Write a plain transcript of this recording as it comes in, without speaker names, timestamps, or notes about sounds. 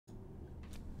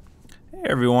Hey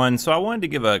everyone, so I wanted to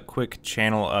give a quick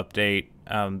channel update.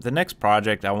 The next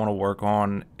project I want to work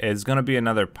on is going to be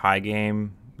another Pygame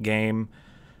game,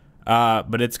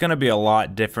 but it's going to be a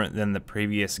lot different than the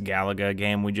previous Galaga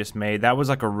game we just made. That was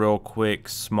like a real quick,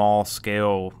 small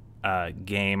scale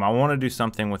game. I want to do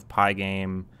something with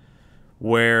Pygame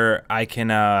where I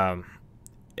can,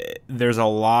 there's a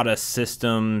lot of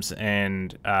systems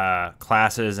and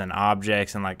classes and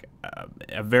objects and like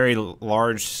a very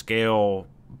large scale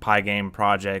Pygame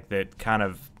project that kind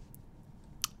of,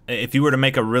 if you were to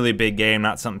make a really big game,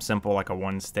 not something simple like a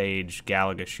one-stage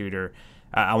Galaga shooter,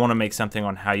 I want to make something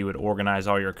on how you would organize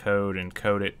all your code and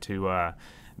code it to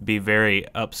be very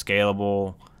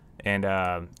upscalable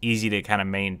and easy to kind of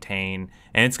maintain.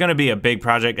 And it's going to be a big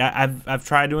project. I've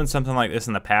tried doing something like this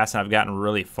in the past, and I've gotten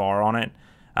really far on it.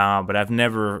 But I've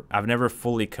never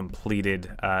fully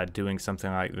completed doing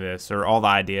something like this, or all the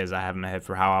ideas I have in my head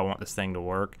for how I want this thing to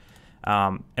work.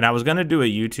 And I was gonna do a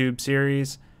YouTube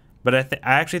series, but I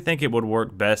actually think it would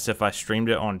work best if I streamed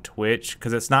it on Twitch,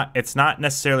 because it's not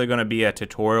necessarily going to be a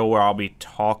tutorial where I'll be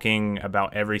talking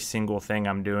about every single thing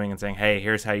I'm doing and saying, hey,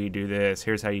 here's how you do this,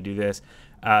 here's how you do this.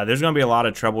 There's going to be a lot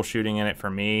of troubleshooting in it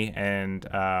for me, and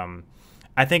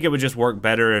I think it would just work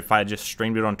better if I just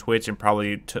streamed it on Twitch, and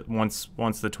probably once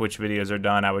the Twitch videos are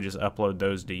done, I would just upload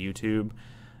those to YouTube.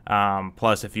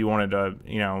 Plus, if you wanted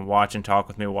to, watch and talk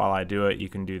with me while I do it, you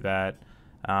can do that.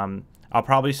 I'll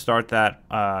probably start that.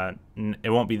 It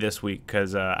won't be this week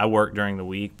because I work during the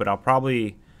week, but I'll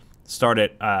probably start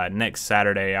it next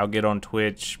Saturday. I'll get on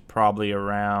Twitch probably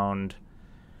around,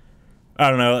 I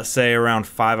don't know, let's say around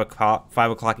 5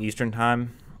 o'clock Eastern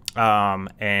time.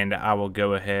 And I will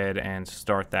go ahead and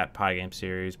start that Pygame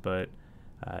series, but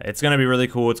it's going to be really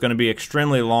cool. It's going to be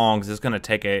extremely long because it's going to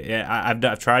take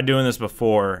I've tried doing this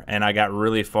before, and I got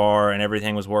really far, and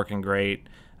everything was working great.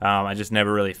 I just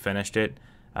never really finished it,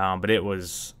 but it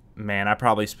was, man, I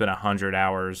probably spent 100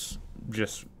 hours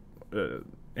just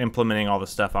implementing all the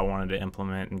stuff I wanted to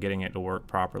implement and getting it to work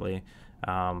properly.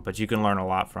 But you can learn a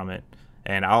lot from it,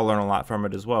 and I'll learn a lot from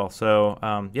it as well. So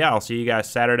yeah, I'll see you guys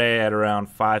Saturday at around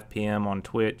 5 p.m. on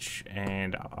Twitch,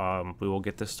 and we will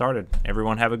get this started.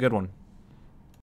 Everyone have a good one.